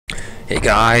Hey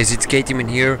guys, it's Gatedemon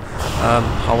here.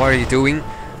 How are you doing?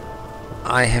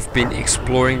 I have been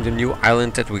exploring the new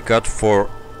island that we got for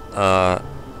a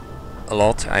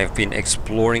lot. I've been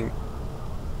exploring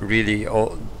really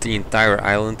the entire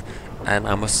island, and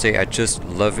I must say I just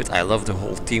love it. I love the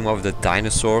whole theme of the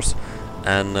dinosaurs,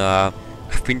 and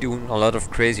I've been doing a lot of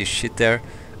crazy shit there.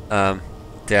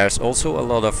 There's also a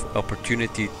lot of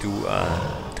opportunity to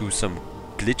do some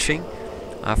glitching,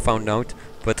 I found out,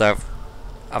 but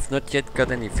I've not yet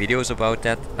got any videos about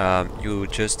that. You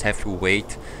just have to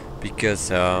wait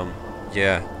because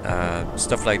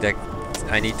stuff like that,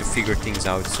 I need to figure things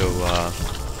out. So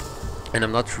and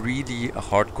I'm not really a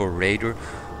hardcore raider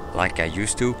like I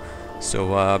used to,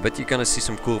 so but you're gonna see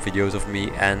some cool videos of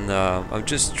me, and I'm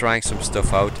just trying some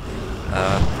stuff out.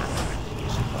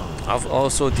 I've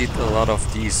also did a lot of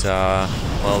these the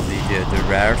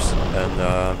rares, and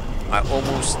I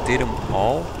almost did them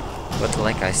all, but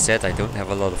like I said, I don't have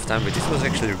a lot of time. But this was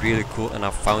actually really cool, and I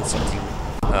found something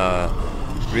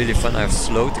really fun. I've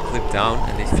slowed the clip down,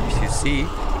 and if you see,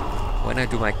 when I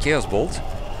do my chaos bolt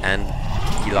and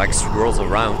he like swirls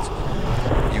around,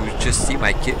 you just see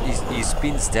my he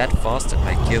spins that fast that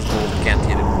my chaos bolt can't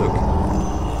hit him. Look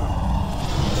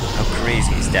how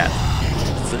crazy is that.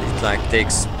 It like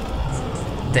takes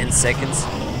 10 seconds,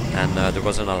 and there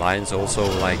was an alliance also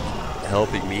like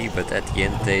helping me, but at the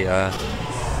end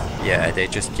they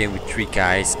just came with 3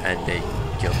 guys and they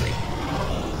killed me.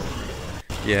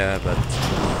 Yeah, but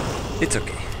it's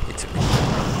okay, it's okay.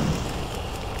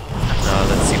 Now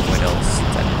let's see what else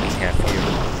that we have here.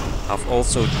 I've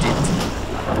also did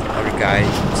the other guy,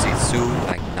 see soon,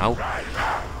 like now.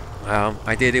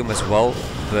 I did him as well,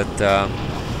 but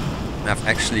I've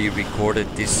actually recorded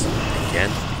this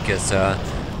again because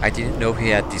I didn't know he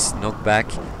had this knockback,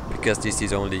 because this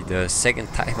is only the second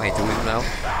time I do it now.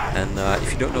 And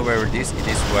if you don't know where it is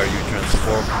where you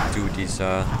transform into this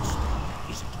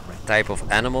type of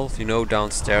animals, you know,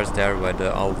 downstairs there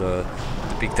where all the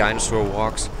big dinosaur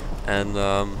walks, and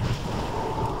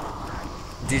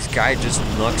this guy just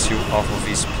knocks you off of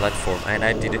his platform, and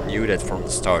I didn't knew that from the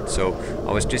start, so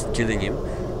I was just killing him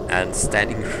and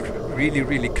standing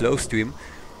really close to him,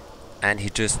 and he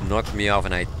just knocked me off,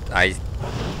 and I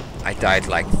died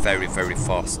like very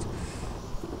fast.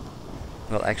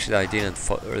 Well, actually I didn't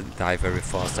die very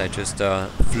fast. I just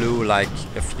flew like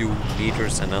a few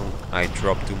meters and then I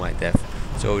dropped to my death.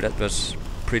 So that was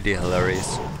pretty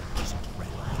hilarious.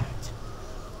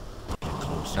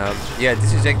 Yeah,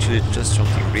 this is actually just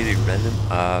something really random.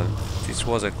 This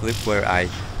was a clip where I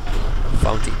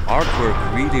found the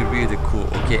artwork really cool.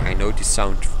 Okay, I know this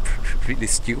sounds really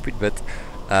stupid, but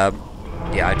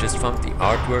yeah, I just found the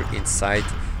artwork inside,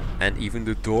 and even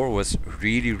the door was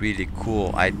really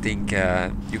cool. I think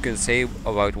you can say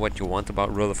about what you want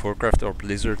about World of Warcraft or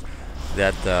Blizzard,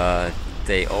 that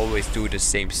they always do the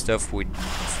same stuff with,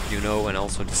 you know, and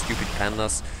also the stupid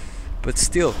pandas, but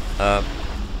still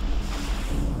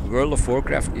World of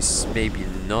Warcraft is maybe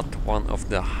not one of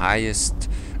the highest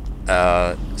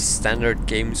standard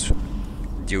games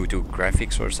due to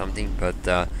graphics or something,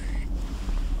 but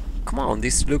come on,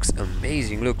 this looks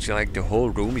amazing. Looks like the whole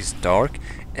room is dark,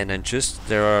 and then just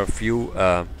there are a few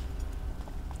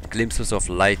glimpses of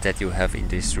light that you have in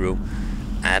this room,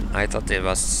 and I thought it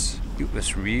was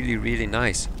really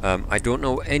nice. I don't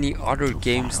know any other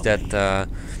games that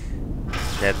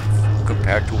that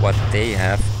compared to what they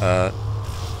have.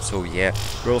 So yeah,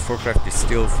 World of Warcraft is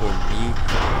still for me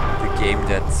the game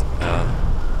that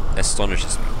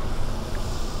astonishes me.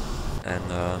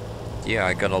 And yeah,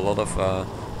 I got a lot of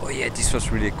oh yeah, this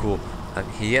was really cool.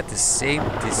 He had this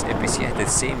NPC had the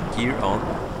same gear on,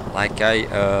 like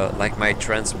like my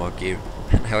transmog gear,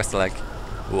 and I was like,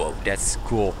 whoa, that's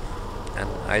cool. And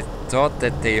I thought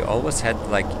that they always had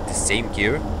like the same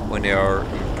gear when they are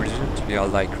imprisoned. They are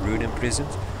like rune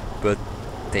imprisoned, but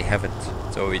they haven't.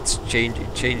 So it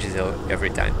changes every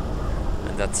time,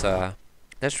 and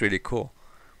that's really cool.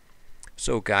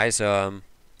 So guys, I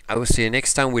will see you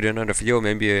next time with another video,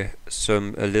 maybe a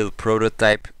little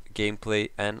prototype gameplay,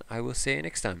 and I will see you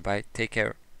next time. Bye, take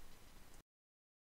care.